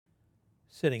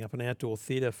setting up an outdoor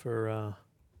theatre for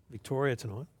Victoria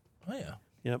tonight. Oh, yeah.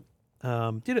 Yep.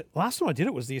 Did it last time I did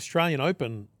it was the Australian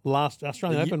Open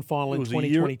Open final in was a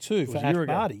year- 2022 it for was a year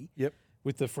ago. Barty Yep.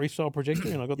 with the freestyle projector,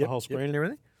 and I got the Yep, whole screen yep. and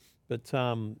everything. But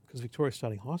because Victoria's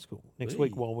starting high school next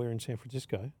week while we're in San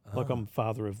Francisco, like I'm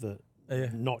father of the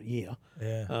not year,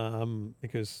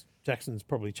 because Jackson's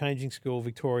probably changing school.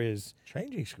 Victoria's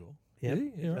Changing school. yeah, Is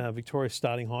he? Yeah, right. Victoria's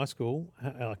starting high school.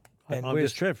 And I'm where's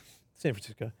just Trev? San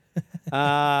Francisco.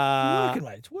 You're working,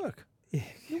 mate. It's work. Yeah.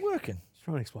 You're working. Just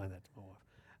trying to explain that to my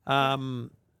wife.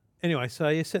 Anyway, so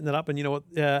you're setting that up, and you know what?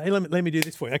 Hey, let me do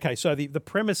this for you. Okay, so the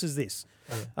premise is this.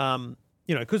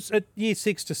 Because at year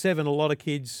 6 to 7, a lot of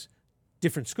kids,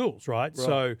 different schools, right?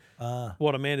 So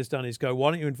what Amanda's done is go,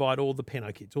 why don't you invite all the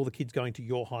Penno kids, all the kids going to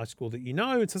your high school that you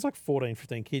know? It's like 14,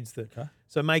 15 kids.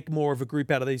 So make more of a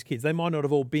group out of these kids. They might not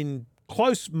have all been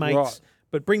close mates,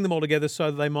 but bring them all together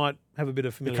so that they might have a bit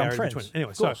of familiarity between them.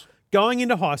 Anyway, so going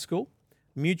into high school,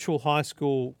 mutual high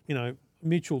school,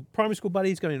 mutual primary school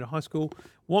buddies going into high school.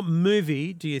 What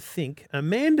movie do you think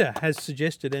Amanda has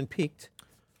suggested and picked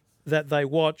that they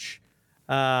watch?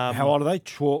 How old are they?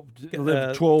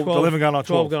 11 going on 12.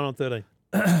 12 going on 13.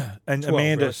 And 12,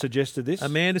 Amanda right. suggested this?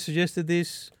 Amanda suggested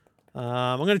this.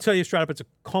 I'm going to tell you straight up, it's a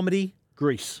comedy.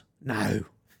 Grease. No.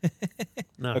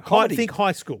 No. A comedy? Think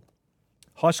high school.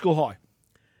 High school high.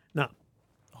 No.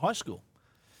 High school.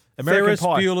 American Ferris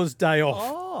Pie. Bueller's Day Off.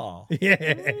 Oh. Yeah.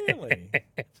 Really?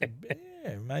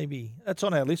 Yeah, maybe. That's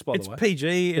on our list, by It's the way.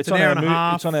 PG. It's an on hour our and a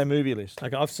half. It's on our movie list.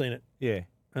 Okay, I've seen it. Yeah.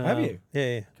 Have you?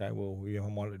 Yeah. Okay, well, you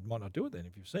might not do it then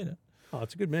if you've seen it. Oh,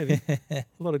 it's a good movie. A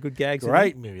lot of good gags.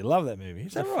 Great movie. Love that movie.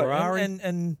 Is that The right? Ferrari.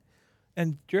 And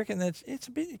do you reckon it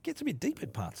gets a bit deep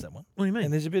at parts, that one? What do you mean?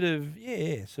 And there's a bit of,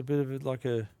 it's a bit of like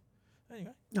a,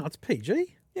 anyway. No, it's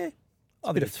PG. Yeah.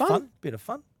 a bit of fun. Bit of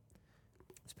fun.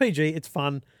 It's PG. It's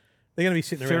fun. They're going to be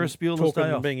sitting Ferris around Bueller's talking Day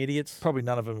and Off. being idiots. Probably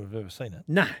none of them have ever seen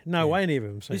it. No way any of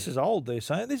them seen This it. is old, they're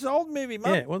saying. This is an old movie,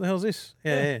 mate. Yeah, what the hell's this?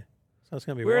 Yeah. So it's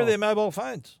going to be Where are wild. their mobile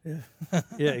phones?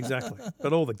 Yeah, exactly.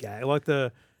 But all the gag, like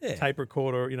the Yeah. tape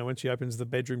recorder, when she opens the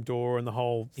bedroom door and the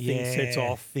whole thing sets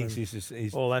off. Thinks and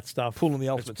he's all that stuff. pulling the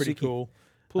It's ultimate pretty sickie. cool.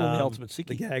 Pulling the ultimate The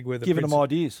sickie. gag where the Giving them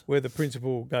ideas. where the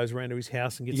principal goes around to his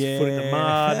house and gets his foot in the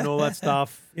mud and all that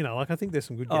stuff. I think there's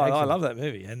some good Oh, gags. I in love it. that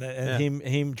movie. And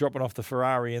him dropping off the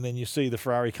Ferrari, and then you see the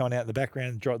Ferrari coming out in the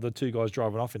background, the two guys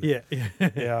driving off in it. Yeah.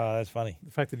 Yeah, that's funny.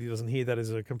 The fact that he doesn't hear that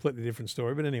is a completely different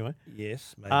story. But anyway.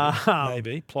 Yes, maybe.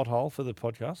 Maybe. Plot hole for the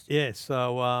podcast. Yeah,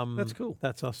 so That's cool.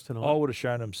 That's us tonight. I would have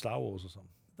shown him Star Wars or something.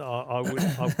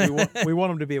 We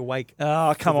want them to be awake.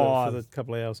 Oh, come for on. the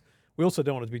couple of hours. We also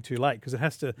don't want it to be too late because it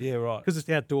has to. Yeah, right. Because it's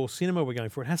the outdoor cinema we're going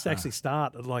for. It has to actually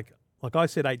start at like I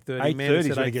said 8:30. 8:30 Man is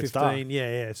said when it gets dark. 8:15.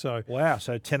 Yeah. So Wow,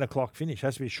 so 10 o'clock finish.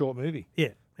 Has to be a short movie. yeah.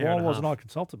 Why wasn't I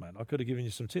consulted, mate? I could have given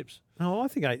you some tips. Oh, I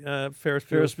think Ferris Ferris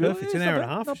Bueller's Bueller, perfect. It's yeah, an hour not and a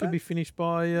bad, half. not It should bad. be finished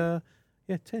by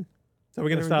 10. So we're going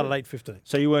to Very start good. at 8:15.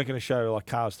 So you weren't going to show like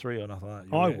Cars 3 or nothing like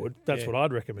that? I would. That's what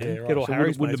I'd recommend. Yeah, right. Get all So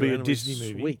Harry's wouldn't mates it be a around and it was Disney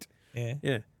movie? Sweet. Yeah.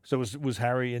 Yeah. So was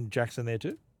Harry and Jackson there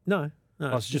too? No.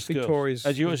 Oh, it's just girls. Victoria's.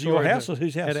 As your Victoria's house or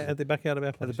whose house? At the backyard of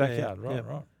our place. At the backyard, Yeah.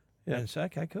 right. Yeah. And so,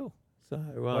 okay, cool. So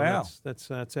Wow.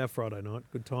 that's our Friday night.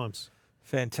 Good times.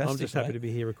 Fantastic. I'm just happy mate. to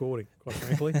be here recording, quite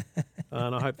frankly,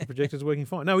 and I hope the projector's working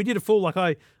fine. No, we did a full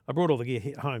I brought all the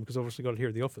gear home because obviously got it here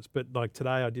at the office. But like today,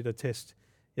 I did a test.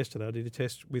 Yesterday, I did a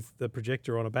test with the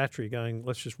projector on a battery. Going,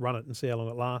 let's just run it and see how long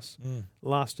it lasts.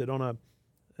 Lasted on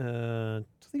I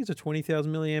think it's a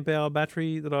 20,000 milliamp hour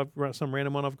battery that I've run. Some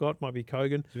random one I've got might be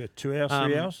Kogan. So 2 hours,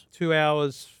 3 hours? 2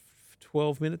 hours,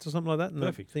 12 minutes or something like that. And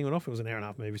Perfect. the thing went off. It was an hour and a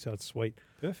half maybe, so it's sweet.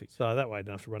 Perfect. So that way I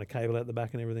don't have to run a cable out the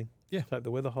back and everything. Yeah. Hope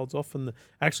the weather holds off. And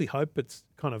I actually hope it's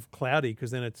kind of cloudy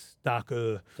because then it's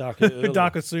darker. Darker earlier.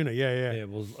 darker sooner. Yeah. Yeah,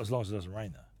 well, as long as it doesn't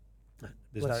rain though.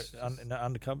 There's Let's no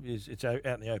undercover. It's out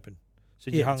in the open.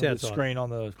 So Yeah, you hung it's the outside. screen on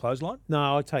the clothesline?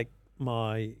 No, I take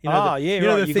my... Ah, the, yeah, you know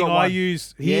right, the you thing got I one.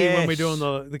 use here when we're Yes.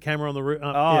 doing the camera on the roof?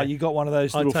 Oh, you got one of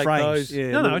those I little take frames. those.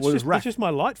 Yeah, No, it's with a rack. just my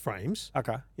light frames.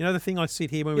 Okay. You know the thing I sit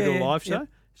here when we Yeah, do a yeah, live show? yep.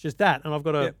 It's just that. And I've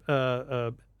got Yep.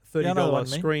 a Yeah, I know the one $30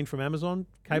 you mean. screen from Amazon,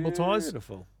 cable ties.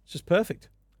 Beautiful. It's just perfect.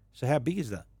 So how big is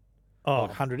that? Oh, Like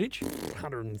 100 inch?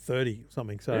 130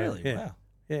 something. So Really? yeah. Wow.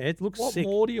 Yeah, it looks What sick.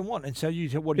 more do you want? And so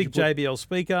what did Big you put? JBL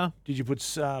speaker. Did you put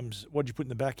what did you put in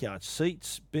the backyard?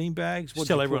 Seats, bean bags? Just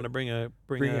tell everyone to bring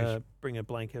a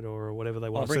blanket or whatever they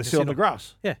Oh, want so to they bring. sit on the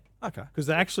grass. Yeah, Okay. because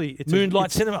actually it's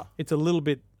Moonlight cinema. It's a little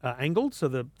bit angled, so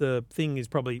the thing is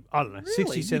probably 60 Really? You've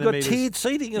got centimeters. tiered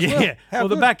seating as yeah. well. How Well,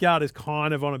 the good. backyard is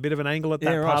kind of on a bit of an angle at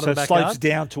that Yeah, right. part So of the it slopes backyard.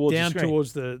 down towards the screen.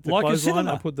 towards the Like a clothesline.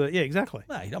 cinema. I put exactly.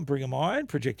 Mate, I'm bringing my own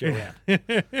projector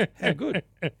around. How good.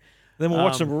 Then we'll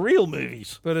watch some real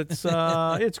movies. But it's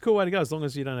it's a cool way to go as long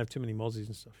as you don't have too many mozzies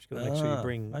and stuff. You've got to make sure you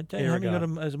bring Have air you got guard.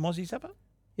 them as a mozzie zapper?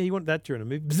 Yeah, you want that during a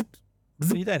movie. Bzz,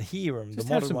 Well, you don't hear them. just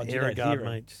The have modern some ones, you air don't guard, hear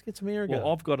 'em. mate. Just get some air guard.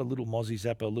 Well, I've got a little mozzie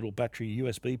zapper, a little battery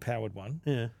USB powered one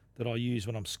Yeah, that I use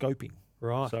when I'm scoping.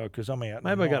 right. So because I'm out. in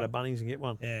Maybe the I go to night. Bunnings and get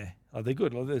one. Yeah, they're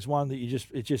good. Like, there's one that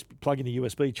it's just plug in a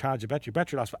USB, charge the battery.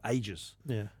 Battery lasts for ages,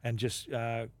 Yeah. and just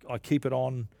I keep it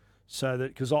on so that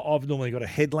because I've normally got a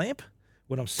headlamp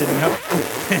when I'm setting up.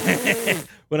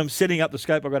 When I'm setting up the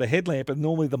scope, I've got a headlamp, and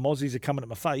normally the mozzies are coming at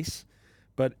my face,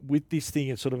 but with this thing,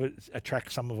 it sort of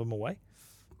attracts some of them away.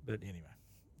 But anyway,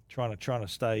 trying to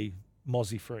stay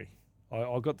mozzie free.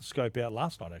 I got the scope out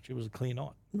last night. Actually, it was a clear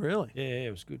night. Really? Yeah,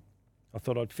 it was good. I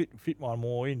thought I'd fit one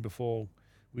more in before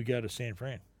we go to San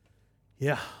Fran.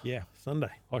 Yeah. Yeah,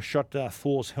 Sunday. I shot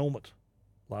Thor's helmet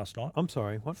last night. I'm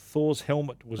sorry. What? Thor's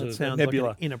helmet was That a sounds nebula.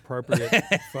 like an inappropriate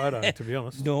photo, to be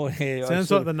honest. No, yeah, Sounds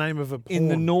sort like the name of a porn. in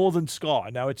the northern sky.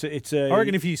 No, it's a. I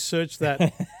reckon if you search that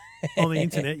on the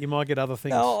internet, you might get other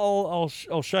things. No,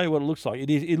 I'll show you what it looks like.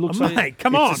 It looks Oh, like mate,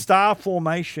 come it's on. a star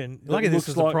formation. that Look at this looks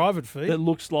as like, a private feed. That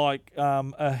looks like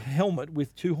a helmet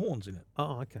with two horns in it.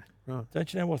 Oh, okay. Right.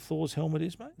 Don't you know what Thor's helmet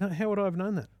is, mate? No, how would I have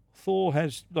known that? Thor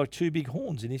has like two big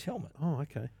horns in his helmet. Oh,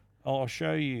 okay. I'll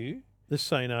show you. Just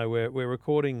so you know, we're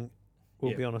recording,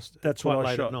 we'll Yeah, be honest, That's quite what I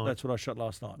late shot. at night. That's what I shot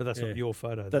last night. But that's Yeah. not your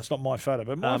photo. That's not my photo,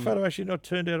 but my Um, photo actually not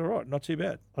turned out all right. Not too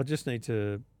bad. I just need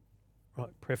to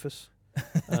preface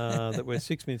that we're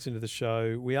 6 minutes into the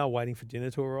show. We are waiting for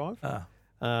dinner to arrive.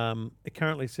 It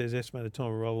currently says estimated time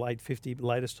of arrival 8:50,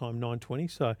 latest time 9:20.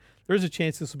 So there is a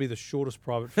chance this will be the shortest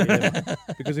private feed ever.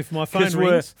 Because if my phone Because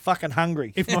we're rings, fucking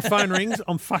hungry. if my phone rings,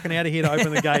 I'm fucking out of here to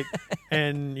open the gate,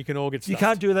 and you can all get You stuffed.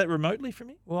 can't do that remotely from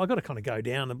here. Well, I got to kind of go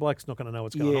down. The bloke's not going to know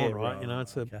what's going on, right? You know,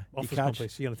 it's a okay. office You can't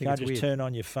complex. You're going to You think can't it's just weird. turn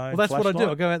on your phone. Well, that's what I do. flashlight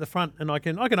I go out the front and I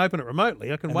can open it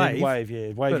remotely. I can and wave. then wave, yeah,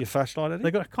 wave but your flashlight at They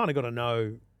it. kind of got to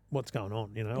know what's going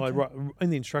on. You know, I wrote, in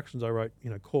the instructions I wrote,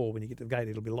 call when you get to the gate,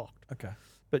 it'll be locked. Okay.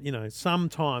 But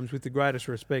sometimes, with the greatest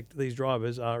respect, these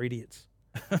drivers are idiots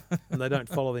and they don't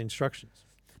follow the instructions.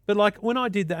 But like when I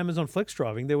did the Amazon Flex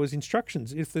driving, there was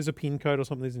instructions. If there's a PIN code or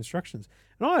something, there's instructions.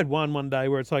 And I had one day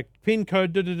where it's like PIN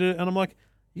code, and I'm like,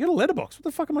 you got a letterbox. What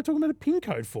the fuck am I talking about a PIN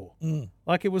code for?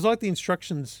 Like it was like the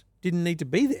instructions didn't need to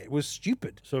be there. It was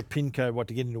stupid. So a pin code, what,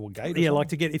 to get into a gate? Or Yeah, something? like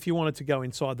to get if you wanted to go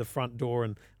inside the front door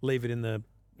and leave it in the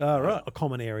right. a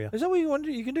common area. Is that what you want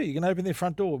to do? You can do. You can open their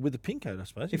front door with a pin code, I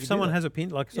suppose. You If can do someone that. has a pin,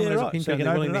 like if Yeah, someone has a right. pin So you code, can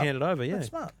they're open willing it to up. hand it over. Yeah. That's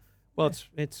smart. Well,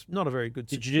 it's not a very good.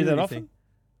 Did you do that security often? thing.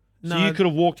 So No, you could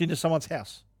have walked into someone's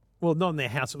house. well, not in their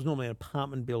house. It was normally an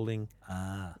apartment building,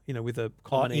 with a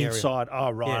common area. Inside.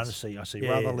 Oh, right. Yes. I see. I see. Yeah,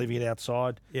 Rather yeah. than leaving it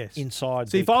outside, Yes. inside.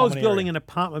 See, the if I was common building area. an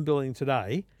apartment building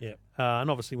today, Yep. and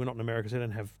obviously we're not in America, so they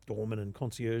don't have doormen and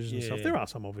concierges and Yeah, stuff. yeah. There are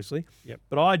some, obviously. Yep.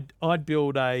 But I'd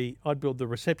build the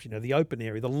reception, the open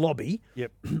area, the lobby.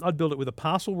 Yep. I'd build it with a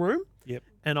parcel room. Yep.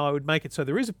 And I would make it so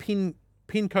there is a pin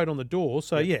code on the door.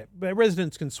 So but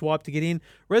residents can swipe to get in.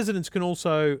 Residents can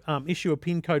also issue a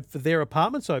pin code for their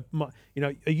apartment. So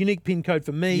a unique pin code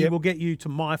for me will get you to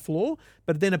my floor.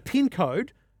 But then a pin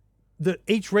code that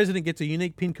each resident gets a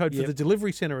unique pin code for the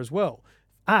delivery center as well.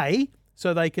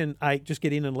 So they can just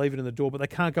get in and leave it in the door, but they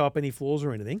can't go up any floors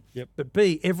or anything. Yep. But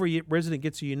B, every resident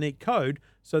gets a unique code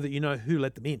so that you know who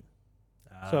let them in.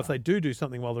 So if they do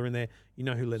something while they're in there, you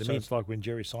know who let them So in. it's like when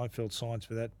Jerry Seinfeld signs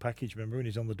for that package, remember, and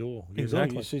he's on the door. He goes,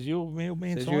 Exactly. He says, you're me and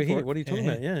Says sign you're for here. it." What are you talking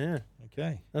about? Yeah.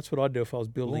 Okay. That's what I'd do if I was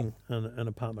building an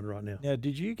apartment right now. Now,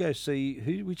 did you go see,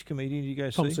 which comedian did you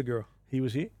go Tom see? Segura, He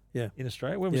was here? Yeah. In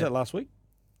Australia? When was Yeah. that, last week?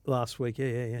 last week.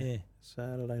 Yeah. Yeah.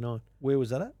 Saturday night. Where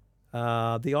was that at?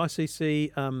 The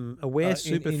ICC Aware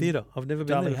Super in Theatre. I've never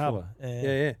been Darling there before. Harbour.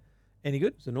 Yeah. Any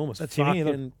good? It's enormous. That's him, isn't it?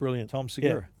 fucking brilliant. Tom Yeah,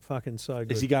 Segura. fucking so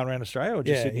good. Is he going around Australia or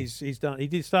just Yeah, Sydney? he's done. He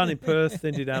did start in Perth,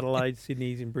 then did Adelaide, Sydney,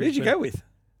 he's in Who Brisbane. did you go with?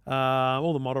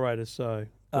 All the moderators. So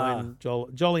Glenn,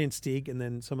 Jolly and Stig, and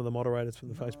then some of the moderators from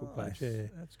the Facebook page. Yeah,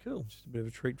 That's cool. just a bit of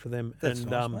a treat for them. That's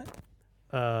and nice, mate.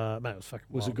 mate, it was fucking.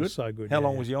 Was wild. it good? So good. How yeah,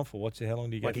 long yeah. was he on for? How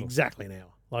long did you go Like for? exactly an hour.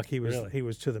 Like he was. Really? He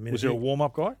was to the minute. Was there a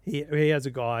warm-up guy? He has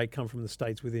a guy come from the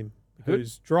States with him Good.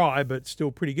 who's dry but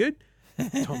still pretty good.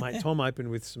 Tom opened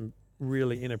with some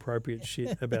really inappropriate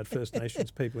shit about First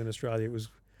Nations people in Australia. It was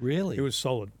Really?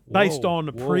 solid. Whoa, Based on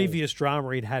a whoa. previous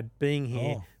drama he'd had being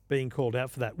here, Oh. being called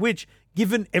out for that, which,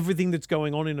 given everything that's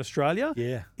going on in Australia,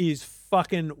 Yeah. is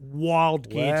fucking wild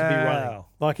gear to be running. Wow.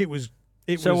 Like it was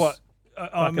So was, what?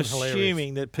 I'm fucking hilarious.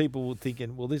 assuming that people were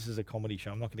thinking, well, this is a comedy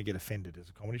show. I'm not going to get offended as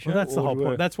a comedy show. Well, that's the whole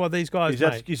point. That's why these guys, Is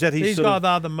that mate, his these sort guys of-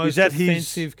 are the most is that his-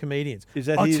 offensive comedians. Is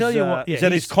that I'll his? tell you what. Yeah, is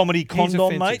that his he's- comedy he's condom,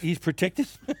 offensive. mate? He's protected.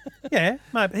 Yeah,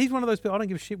 mate. But he's one of those people. I don't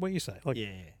give a shit what you say. Like, Yeah.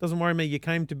 doesn't worry me. You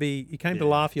came to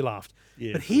laugh. You laughed.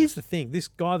 Yeah, but of here's the thing. This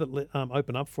guy that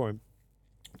opened up for him,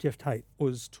 Jeff Tate,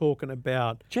 was talking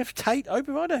about Jeff Tate,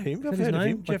 open. I know him. is that I've his heard of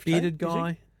name? him. Jeff bearded Tate. Is he?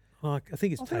 guy. Like, I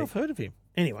think it's I Tate. think I've heard of him.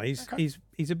 Anyway, Okay.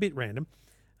 he's a bit random.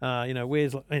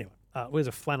 Wears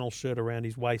a flannel shirt around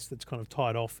his waist that's kind of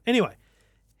tied off. Anyway,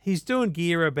 he's doing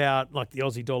gear about like the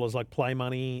Aussie dollars, like play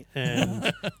money,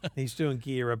 and he's doing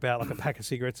gear about like a pack of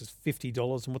cigarettes is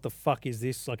 $50, and what the fuck is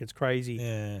this? Like it's crazy.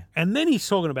 Yeah. And then he's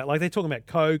talking about they're talking about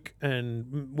coke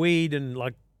and weed and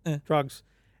like drugs,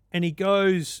 and he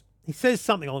says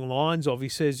something along the lines of, he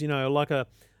says, like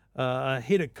a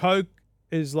hit of coke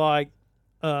is like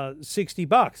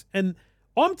 $60, and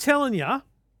I'm telling you,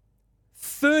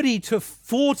 30 to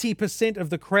 40% of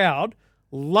the crowd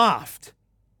laughed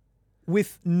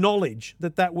with knowledge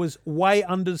that was way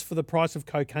unders for the price of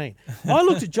cocaine. I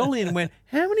looked at Jolien and went,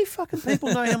 how many fucking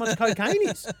people know how much cocaine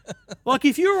is? Like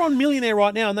if you were on Millionaire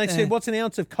right now and they said, what's an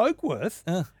ounce of coke worth?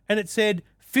 And it said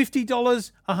 $50,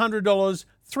 $100, $300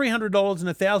 and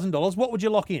 $1,000, what would you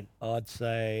lock in? I'd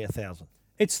say 1,000.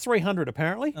 It's 300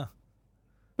 apparently.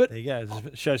 There you go.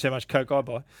 This shows how much coke I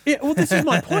buy. Yeah, well, this is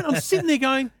my point. I'm sitting there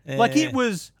going, like it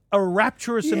was a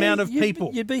rapturous amount of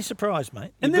people. You'd be surprised,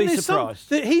 mate. And You'd then be there's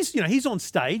surprised. he's on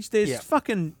stage. There's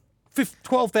fucking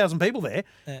 12,000 people there,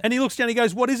 and he looks down. He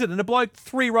goes, "What is it?" And a bloke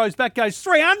 3 rows back goes,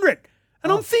 300.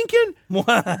 And I'm thinking, who's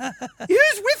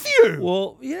with you?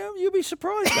 Well, you'll be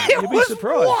surprised, mate. It You'll be was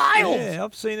surprised. wild. Yeah,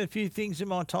 I've seen a few things in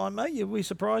my time, mate. You'll be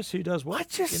surprised who does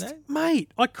what.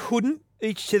 Mate, I couldn't.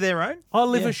 Each to their own. I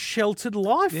live a sheltered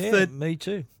life. Yeah, that me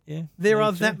too. Yeah, there me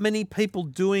are too. that many people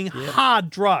doing hard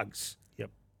drugs.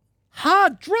 Yep.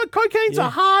 Hard drug. Cocaine's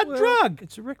a hard drug.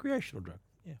 It's a recreational drug.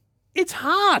 Yeah. It's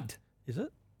hard, Is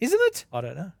it? isn't it? I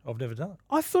don't know. I've never done it.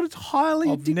 I thought it's highly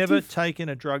I've addictive. never taken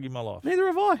a drug in my life. Neither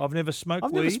have I. I've never smoked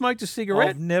I've weed. never smoked a cigarette.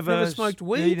 I've never smoked Me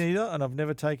weed. neither, and I've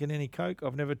never taken any coke.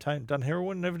 I've never done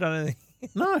heroin. Never done anything.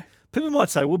 No. People might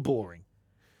say we're boring.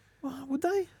 Well, would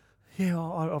they? Yeah,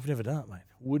 I've never done it, mate.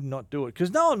 Would not do it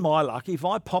because knowing my luck, if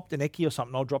I popped an Eckie or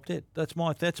something, I'll drop dead. That's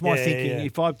my thinking. yeah.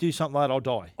 If I do something like that, I'll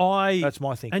die. That's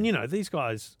my thinking. And these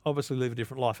guys obviously live a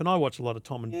different life. And I watch a lot of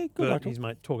Tom and good Bert, luck, his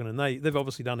mate, talking, and they've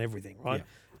obviously done everything, right? Yeah.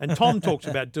 And Tom talks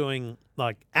about doing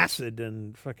like acid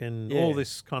and fucking all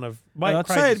this kind of. And I'd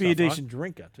crazy say he'd be a stuff, right? decent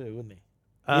drinker too, wouldn't he?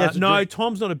 has to No, drink.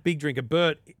 Tom's not a big drinker.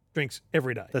 Bert drinks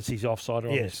every day. That's his offsider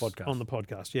on this podcast. on the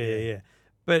podcast. Yeah.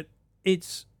 But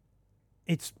it's.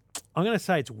 I'm going to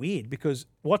say it's weird because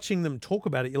watching them talk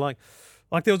about it, you're like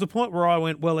there was a point where I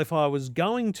went, well, if I was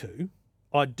going to,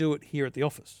 I'd do it here at the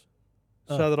office,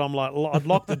 so that I'm like, I'd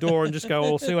lock the door and just go,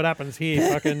 well, see what happens here,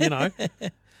 fucking,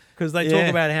 because they talk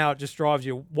about how it just drives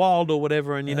you wild or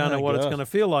whatever, and you don't know what it's going to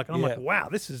feel like. And I'm like, wow,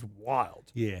 this is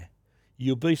wild. Yeah.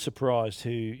 You'll be surprised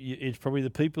it's probably the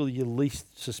people you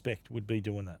least suspect would be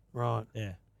doing that. Right.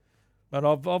 Yeah. But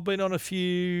I've been on a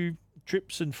few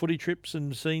trips and footy trips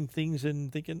and seen things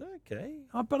and thinking, okay.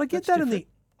 But I get That's that in the different.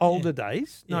 older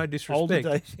days. No Yeah. disrespect. Older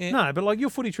days, yeah. No, but like your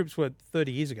footy trips were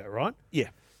 30 years ago, right? Yeah.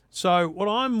 So what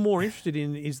I'm more interested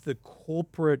in is the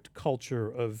corporate culture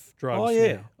of drugs. Oh,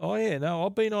 yeah. now. Oh, yeah. No,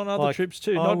 I've been on other Like, trips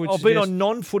too. I would I've been suggest- on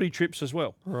non-footy trips as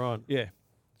well. Right. Yeah.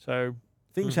 So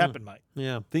things happen, mate.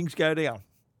 Yeah. Things go down.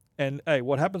 And, hey,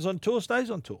 what happens on tour stays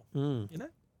on tour. Mm. You know?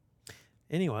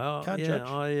 Anyway, Can't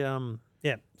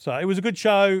judge. So it was a good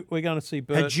show. We're going to see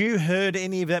Bert. Had you heard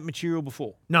any of that material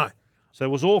before? No. So it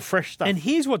was all fresh stuff. And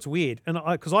here's what's weird, and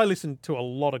because I listen to a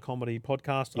lot of comedy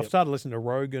podcasts, I've started listening to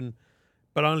Rogan,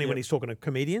 but only when he's talking to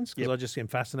comedians because I just am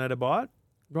fascinated by it.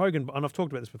 Rogan, and I've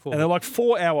talked about this before. And they're like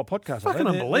 4-hour podcasts. fucking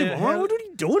unbelievable. What are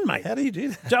you doing, mate? How do you do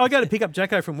that? I go to pick up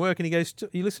Jacko from work, and he goes,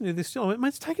 "You listen to this still?" I went, "Mate,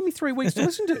 it's taken me 3 weeks to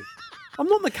listen to. I'm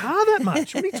not in the car that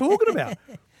much. What are you talking about?"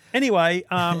 Anyway,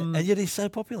 And yet he's so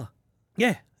popular.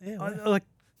 yeah,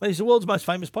 But he's the world's most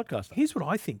famous podcaster. here's what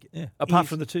I think. Yeah. Apart is-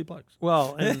 from the two blokes.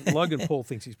 Well, and Logan Paul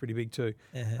thinks he's pretty big too.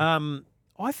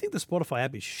 I think the Spotify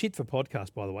app is shit for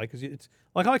podcasts, by the way, because it's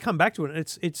like I come back to it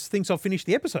and it thinks I've finished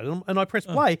the episode and I press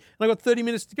play and I got 30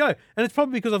 minutes to go. And it's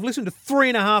probably because I've listened to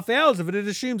 3.5 hours of it. It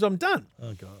assumes I'm done.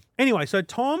 Oh, God. Anyway, so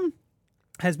Tom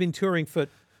has been touring for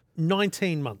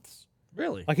 19 months.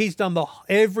 Really? Like he's done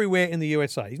everywhere in the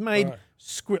USA. He's made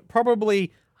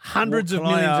probably hundreds of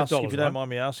millions of dollars. If you don't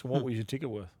mind me asking, what was your ticket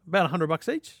worth? About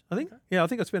 $100 each, I think. Yeah, I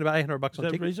think I spent about $800 on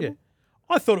that tickets. reasonable?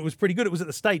 I thought it was pretty good. It was at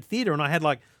the State Theatre, and I had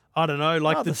I don't know,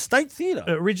 the State Theatre.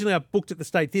 Originally, I booked at the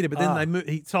State Theatre, but then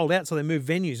he sold out, so they moved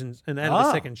venues and added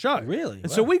a second show. Really? And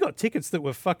so we got tickets that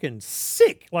were fucking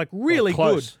sick, really good.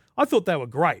 close. I thought they were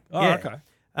great. Oh, yeah. okay.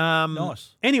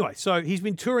 Nice. Anyway, so he's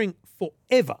been touring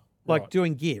forever,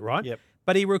 doing gear, right? Yep.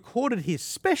 But he recorded his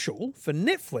special for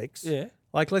Netflix,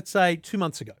 let's say 2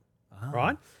 months ago,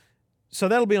 right? So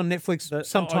that'll be on Netflix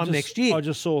sometime next year. I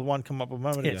just saw one come up a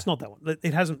moment ago. It's not that one.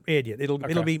 It hasn't aired yet. It'll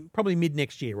be probably mid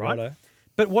next year, right? Righto.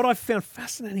 But what I found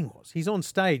fascinating was he's on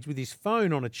stage with his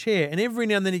phone on a chair, and every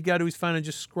now and then he'd go to his phone and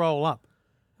just scroll up.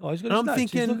 Oh, he's got And his I'm notes.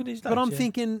 thinking, He's looking at his notes, but I'm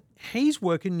thinking he's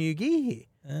working new gear here.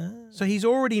 So he's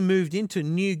already moved into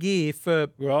new gear for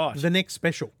the next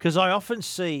special. Because I often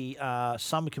see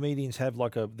some comedians have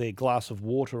their glass of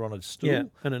water on a stool,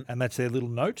 and that's their little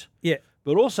note. Yeah.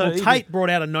 But also, Tate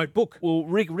brought out a notebook. Well,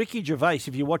 Ricky Gervais,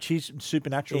 if you watch his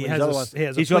Supernatural, He and his has other a- ones, he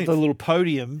has a he's got plinth. the little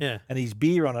podium Yeah. and his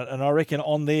beer on it, and I reckon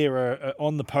on there,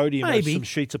 on the podium, Maybe. are some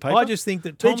sheets of paper. I just think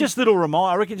that they're Tom... just little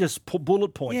I reckon just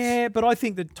bullet points. Yeah, but I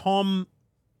think that Tom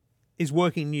is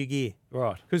working new gear.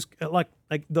 Right. Because like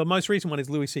the most recent one is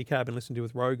Louis C.K. I've been listening to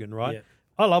with Rogan, right? Yeah.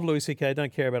 I love Louis C.K.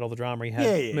 Don't care about all the drama he had.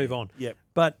 Yeah. Move on. Yep.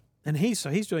 But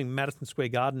he's doing Madison Square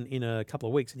Garden in a couple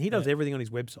of weeks, and he does everything on his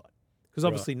website because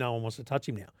obviously no one wants to touch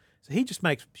him now. So he just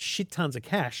makes shit tons of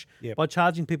cash by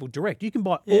charging people direct. You can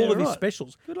buy all of his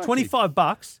specials. Good luck,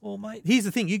 $25. Well, mate. Here's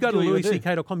the thing: you go to Do what you gotta do.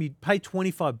 louisck.com, you pay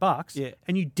 $25, Yeah.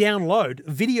 and you download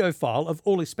a video file of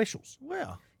all his specials.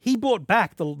 Wow. He bought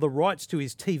back the rights to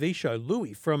his TV show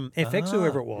Louis from FX,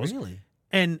 whoever it was, Really?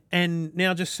 and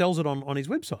now just sells it on his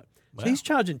website. So he's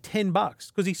charging $10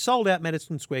 because he sold out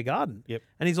Madison Square Garden. Yep.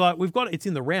 And he's like, it's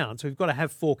in the round, so we've got to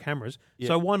have 4 cameras.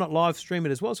 So why not live stream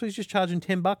it as well? So he's just charging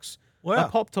 $10 a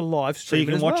pop to live So stream. you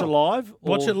can as watch well. it live?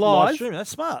 Watch or it live. stream. That's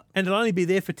smart. And it'll only be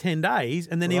there for 10 days,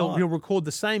 and then Right. he'll record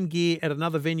the same gear at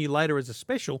another venue later as a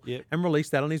special and release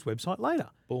that on his website later.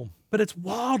 Boom. But it's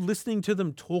wild listening to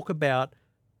them talk about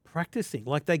practicing.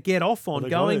 Like they get off on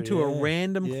going to a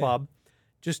random club,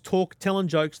 just telling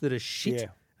jokes that are shit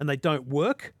and they don't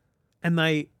work, and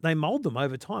they mold them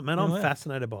over time. Man, I'm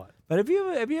fascinated by it. But have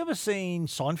you ever seen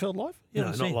Seinfeld live? You No,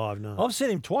 haven't not seen- live, no. I've seen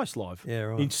him twice live. Yeah,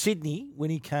 right. In Sydney when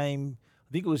he came.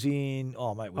 I think it was in.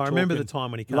 Oh mate, I remember the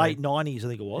time when he came. late '90s. I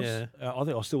think it was. Yeah. I think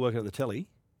I was still working at the telly.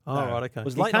 Oh, right, okay. It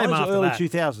was He late came 90s or after early that.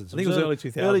 2000s. I think it was early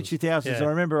 2000s. Early 2000s. Yeah. I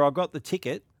remember I got the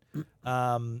ticket.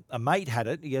 A mate had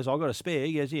it. He goes, I got a spare.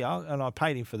 He goes, yeah, and I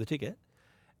paid him for the ticket.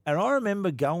 And I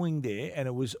remember going there, and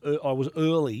I was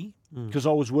early because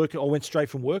I was working. I went straight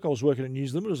from work. I was working at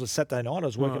News Limited. It was a Saturday night. I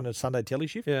was working a Sunday telly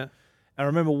shift. Yeah. And I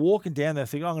remember walking down there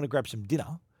thinking, I'm going to grab some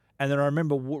dinner. And then I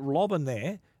remember lobbing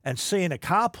there and seeing a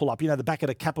car pull up, the back of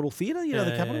the Capitol Theatre,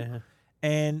 the Capitol. Yeah.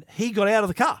 And he got out of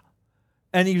the car.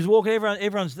 And he was walking,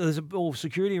 there's all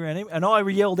security around him. And I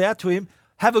yelled out to him,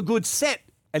 have a good set.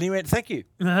 And he went, thank you.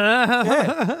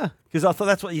 Because I thought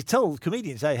that's what you tell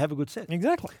comedians, hey, have a good set.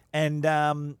 Exactly. And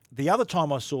the other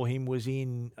time I saw him was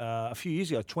in a few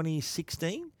years ago,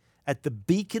 2016, at the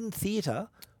Beacon Theatre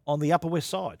on the Upper West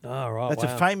Side. Oh, right. That's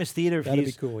wow. a famous theatre of That'd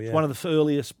his. be cool, It's yeah. one of the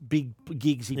earliest big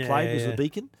gigs he played was yeah. the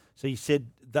Beacon. So he said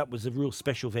that was a real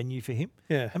special venue for him.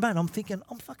 Yeah. And man, I'm thinking,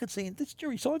 I'm fucking seeing that's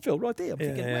Jerry Seinfeld right there. I'm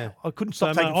thinking, yeah. wow, I couldn't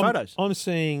stop So, taking mate, photos. I'm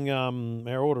seeing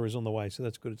our order is on the way, so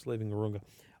that's good. It's leaving Warunga.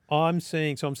 I'm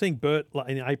seeing Bert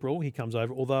in April. He comes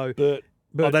over, although Bert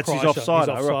that's his Kreischer,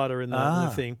 offsider. He's offsider in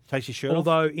the thing. Takes his shirt off.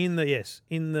 Although in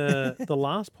the the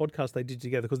last podcast they did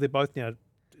together, because they're both now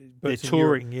Bert's They're in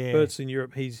Europe. touring, yeah. Bert's in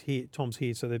Europe. He's here. Tom's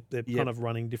here, so they're kind of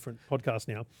running different podcasts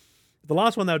now. The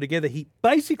last one they were together, he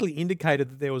basically indicated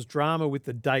that there was drama with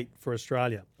the date for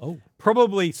Australia. Oh.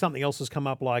 Probably something else has come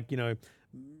up, like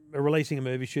releasing a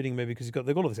movie, shooting a movie, because they've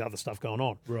got all this other stuff going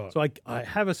on. Right. So I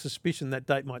have a suspicion that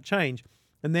date might change.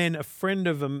 And then a friend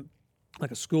of them,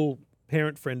 like a school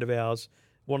parent friend of ours,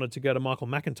 wanted to go to Michael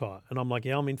McIntyre. And I'm like,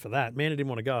 yeah, I'm in for that. Man, I didn't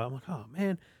want to go. I'm like, oh,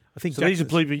 man. I think So these are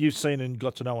Jackson's- people you've seen and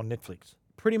got to know on Netflix.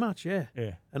 Pretty much, yeah.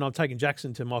 Yeah. And I'm taking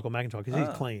Jackson to Michael McIntyre because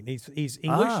he's clean. He's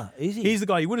English. Is he? He's the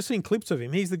guy. You would have seen clips of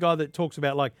him. He's the guy that talks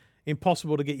about like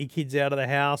impossible to get your kids out of the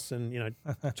house and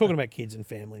talking about kids and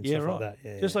family and stuff like that.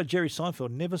 Yeah, Just like Jerry Seinfeld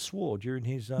never swore during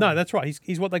his. no, that's right.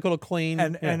 He's what they call a clean.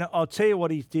 And I'll tell you what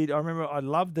he did. I remember I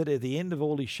loved that at the end of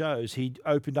all his shows, he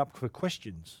opened up for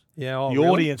questions. yeah, oh, The really?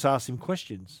 audience asked him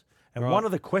questions. And Right. one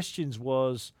of the questions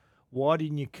was, why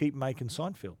didn't you keep making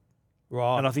Seinfeld?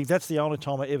 Right. And I think that's the only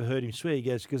time I ever heard him swear. He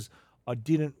goes, because I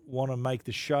didn't want to make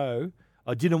the show.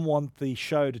 I didn't want the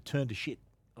show to turn to shit,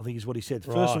 I think is what he said.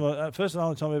 First and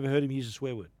only time I ever heard him use a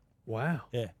swear word. Wow.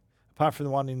 Yeah. Apart from the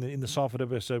one in the Seinfeld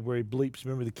episode where he bleeps.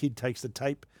 Remember the kid takes the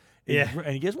tape and, Yeah.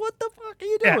 and he goes, what the fuck are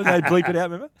you doing? And they bleep it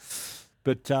out, remember?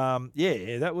 But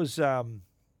yeah, that was that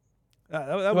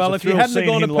was Well, a if you thrill hadn't have seeing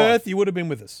gone to him live. Perth, you would have been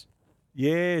with us.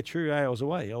 Yeah, true. Hey, I was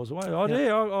away. Oh, Yeah.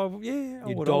 yeah, I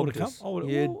You would dogged have come. us. I would,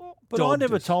 You well, but I dogged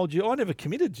never us. told you. I never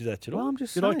committed to that, did I? Well, I'm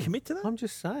just did saying. I commit to that? I'm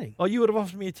just saying. Oh, you would have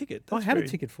offered me a ticket. I That's had a very-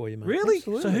 ticket for you, mate. Really?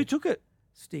 Absolutely. So who took it?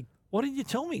 Stig? Why didn't you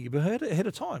tell me? You heard it ahead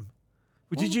of time.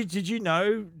 Well, Well- did you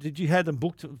know? Did you have them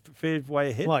booked a fair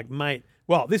way ahead? Like, mate.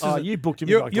 Well, this is you booked him.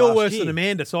 you're like you're last worse year. than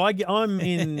Amanda. So I'm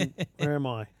in. Where am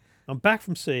I? I'm back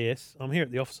from CES. I'm here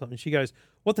at the office, and she goes,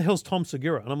 "What the hell's Tom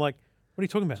Segura?" And I'm like, "What are you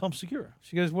talking about?" Tom Segura.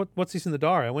 She goes, "What's this in the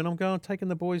diary?" I went, "I'm going taking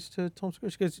the boys to Tom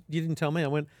Segura." She goes, "You didn't tell me." I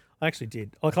went, "I actually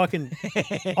did. Like I can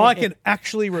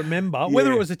actually remember whether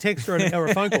Yeah. it was a text or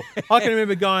a phone call. I can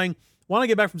remember going." When I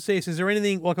get back from CS, is there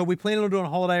anything, like, are we planning on doing a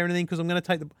holiday or anything? Because I'm going to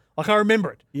take the, like, I remember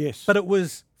it. Yes. But it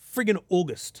was friggin'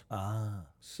 August. Ah.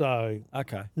 So,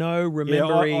 Okay. no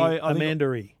remembery, I think-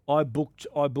 Amandery. I booked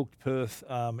Perth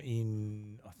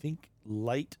in I think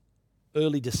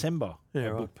early December. Yeah, I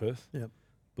right. booked Perth. Yep.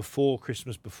 Before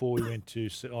Christmas, before we went to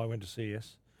I went to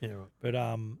CS. Yeah, right. But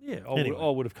yeah, Anyway. I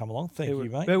would have come along. Thank you,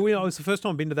 mate. But it was the first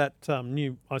time I've been to that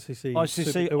new ICC.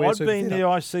 ICC. Super- I'd Super been to the Theatre.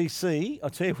 ICC. I'll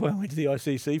tell you what I went to the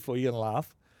ICC for. You're gonna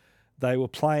laugh. They were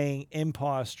playing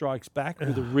Empire Strikes Back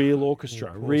with a real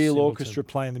orchestra. you poor Real simpleton. orchestra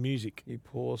playing the music. You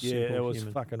poor Yeah, simple it was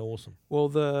human. fucking awesome.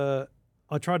 Well,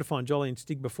 I tried to find Jolly and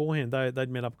Stig beforehand. They'd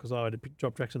met up because I had a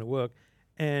job traction at work.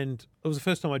 And it was the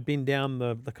first time I'd been down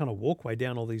the kind of walkway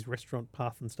down all these restaurant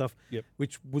paths and stuff, Yep.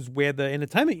 which was where the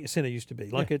entertainment centre used to be.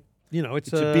 Like it's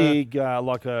It's a big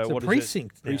like a it's a what is it?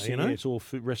 precinct now, Precinct, you know? yeah, it's all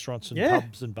food, restaurants and Yeah.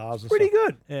 pubs and bars and pretty stuff.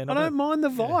 good. Yeah, I not don't bad. mind the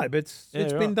vibe. It's Yeah,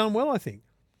 been right. done well, I think.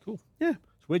 Cool. Yeah.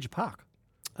 So where'd you park?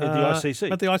 At the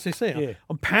ICC. At the ICC. Yeah.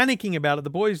 I'm panicking about it. The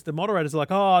boys, the moderators are like,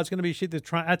 "Oh, it's going to be shit. There's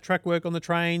at track work on the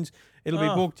trains. It'll be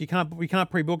Oh. booked. We can't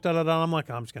pre-book, da da da." I'm like,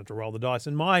 I'm just going to have to roll the dice.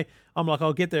 And I'm like,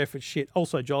 I'll get there if it's shit.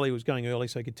 Also, Jolly was going early,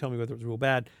 so he could tell me whether it was real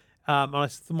bad.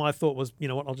 My thought was, you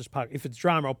know what, I'll just park. If it's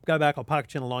drama, I'll go back, I'll park at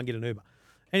Channel 9, get an Uber.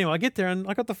 Anyway, I get there and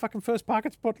I got the fucking first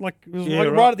parking spot, like, it was Yeah,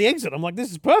 right right. at the exit. I'm like,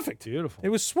 this is perfect. Beautiful. It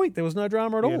was sweet. There was no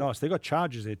drama at all. Yeah, nice. They got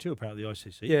charges there too. Apparently, the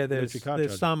ICC. Yeah, there's Electric car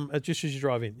there's charges. some just as you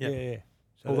drive in. Yeah, Yeah. yeah.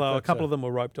 So Although a that's couple of them were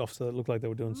roped off, so it looked like they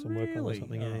were doing some work on or Really?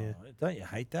 something. Yeah, yeah. Oh, don't you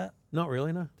hate that? Not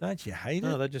really, no. Don't you hate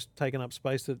No, it? they're just taking up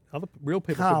space that other real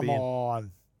people Come could be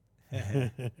on. Yeah.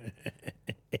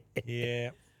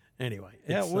 in. Anyway,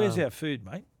 Now, it's, where's our food,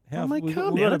 mate? Oh, mate, we-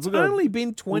 calm we down. got a- It's we got a- only been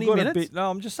we 20 got a minutes. bit- no,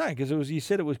 I'm just saying because you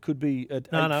said it could be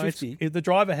at No, 8:50. the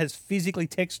driver has physically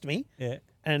texted me, Yeah.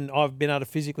 and I've been able to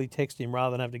physically text him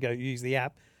rather than have to go use the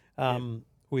app.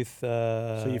 With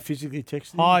So you physically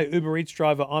texted him? hi Uber Eats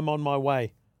driver, I'm on my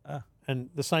way. Ah. And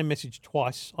the same message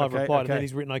twice. I've Okay, replied, and then okay.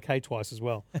 he's written okay twice as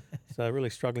well. So really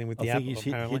struggling with I the app. think he's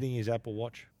apparently, hitting his Apple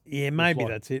Watch. yeah, maybe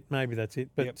reply. that's it. Maybe that's it.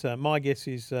 But my guess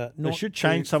is not. They should too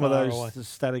change some of far those away. the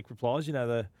static replies. You know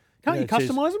the. Can't you it says,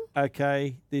 customize them?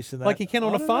 Okay, this and that. Like you can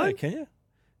on I a don't know, phone? can you?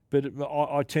 But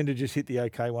I tend to just hit the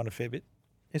OK one a fair bit.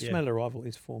 Estimated arrival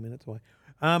is 4 minutes away.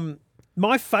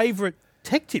 My favourite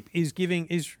tech tip is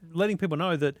letting people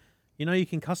know that you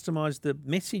can customize the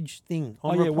message thing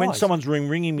on Oh yeah, when replies. someone's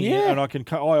ringing me, Yeah. and I can,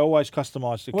 I always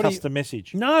customize the What do you- custom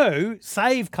message. No,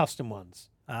 save custom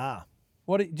ones. Ah,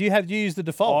 What do you have? Do you use the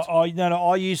default?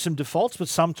 I use some defaults, but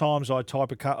sometimes I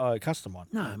type a custom one.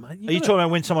 No, mate. Are you gotta- talking about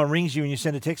when someone rings you and you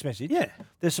send a text message? Yeah.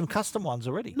 There's some custom ones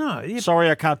already. No. Yeah, Sorry,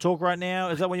 I can't talk right now.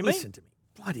 Is that what you mean? listen to me.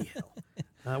 Bloody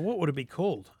hell. What would it be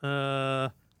called?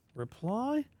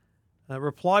 Reply?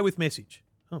 Reply with message.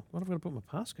 Oh, what have I got to put my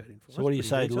passcode in for? So what do you That's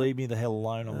say? pretty detailed. Leave me the hell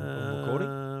alone. I'm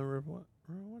recording.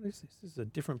 What is this? This is a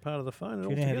different part of the phone. Do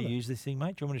you know how to use this thing,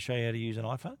 mate? Do you want me to show you how to use an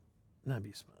iPhone? No,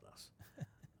 be a smart ass.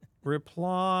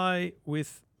 Reply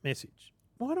with message.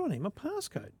 Why do I need my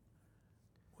passcode?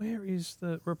 Where is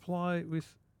the reply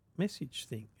with message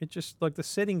thing? It just, like, the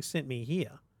settings sent me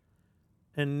here,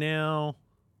 and now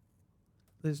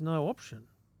there's no option.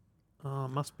 Oh, it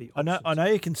must be I options. know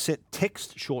you can set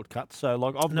text shortcuts. So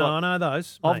like I know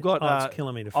those. I've mate. got. It's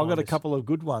killing me to I've find got a this. couple of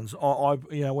good ones.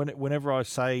 Whenever I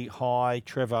say hi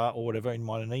Trevor or whatever in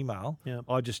my email, Yeah.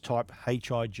 I just type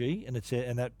HIG and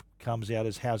that comes out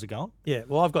as how's it going? Yeah,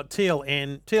 well, I've got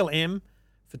TLM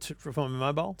for my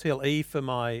mobile, TLE for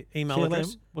my email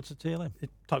address. What's a TLM? It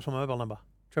types my mobile number.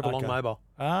 Trevor Long Okay. mobile.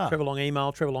 Ah, Trevor Long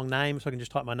email, Trevor Long name, so I can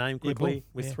just type my name quickly boom.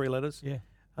 with Yeah. 3 letters. yeah.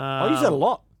 I use that a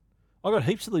lot. I got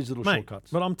heaps of these little Mate, shortcuts.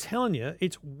 but I'm telling you,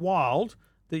 it's wild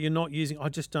that you're not using. I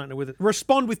just don't know whether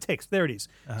respond with text. There it is.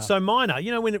 So mine are,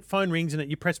 when the phone rings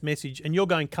and you press message and you're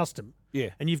going custom,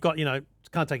 Yeah. and you've got,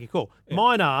 can't take your call.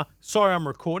 Mine are, sorry, I'm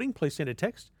recording. Please send a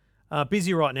text.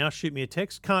 Busy right now. Shoot me a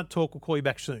text. Can't talk. We'll call you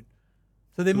back soon.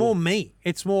 So they're more me.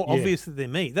 It's more Yeah. obvious that they're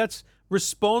me. That's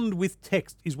respond with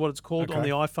text is what it's called on the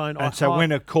iPhone. And so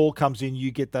when a call comes in,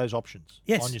 you get those options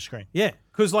Yes. on your screen. Yeah,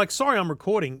 because like, sorry, I'm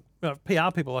recording. PR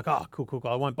people are like, oh, cool,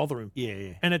 I won't bother him.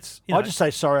 Yeah. And it's, you know, I just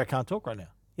say, sorry, I can't talk right now.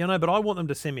 but I want them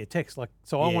to send me a text. Like,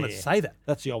 so I want to say that.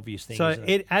 That's the obvious thing. So isn't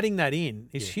it? adding that in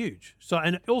is huge. So,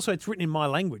 and also it's written in my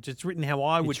language. It's written how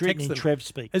I would It's written text in them, Trev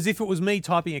speak. as if it was me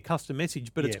typing a custom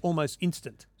message, but it's almost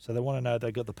instant. So they want to know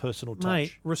they got the personal touch.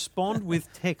 Mate, respond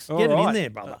with text. All Get it in right. there,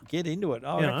 brother. Get into it.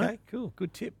 Oh, You know? okay, cool.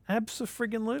 Good tip.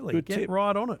 Abso-friggin-lutely. Good Get tip.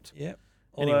 right on it. Yeah.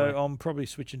 Anyway. Although I'm probably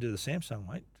switching to the Samsung,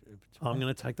 mate. I'm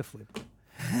going to take the flip.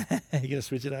 You going to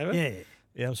switch it over? Yeah.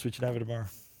 Yeah, I'm switching over tomorrow.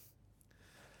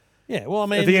 Yeah, well, I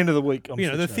mean, At the end of the week, I'm the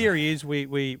switching theory is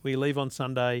we leave on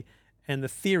Sunday, and the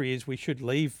theory is we should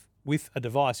leave with a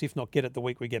device, if not get it the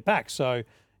week we get back. So,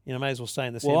 may as well stay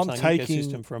in the Well, I'm Samsung taking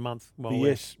ecosystem for a month. While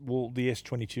over. we're, The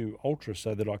S22 Ultra,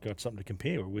 so that I got something to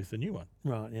compare with the new one.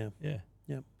 right, yeah. Yeah.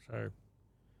 Yep. So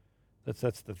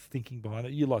that's the thinking behind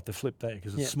it. You like the flip, don't you?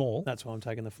 Because it's Yeah, small. That's why I'm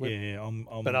taking the flip. Yeah,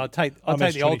 But I'll take I'm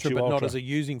the Ultra, S22 but not Ultra. as a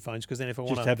using phones, because then if I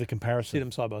want just to have the sit comparison.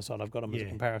 them side by side, I've got them as a Yeah.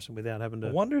 comparison without having I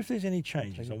to. wonder if there's any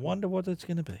changes. I wonder what it's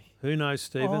going to be. Who knows,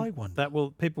 Stephen? I wonder.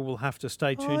 People will have to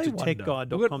stay tuned I to wonder.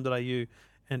 techguide.com.au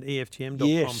and EFTM.com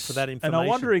Yes. for that information. And I'm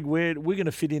wondering where we're going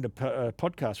to fit in a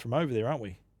podcast from over there, aren't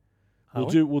we? Are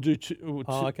We'll do two.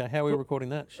 Oh, okay. How are we recording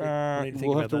that? Shit, I need to think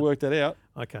We'll about have to that. work that out.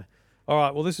 Okay. All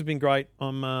right. Well, this has been great.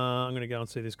 I'm going to go and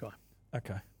see this guy.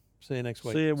 Okay. See you next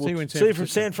week. See you. See you in See you from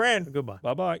Francisco. San Fran. Goodbye.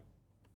 Bye bye.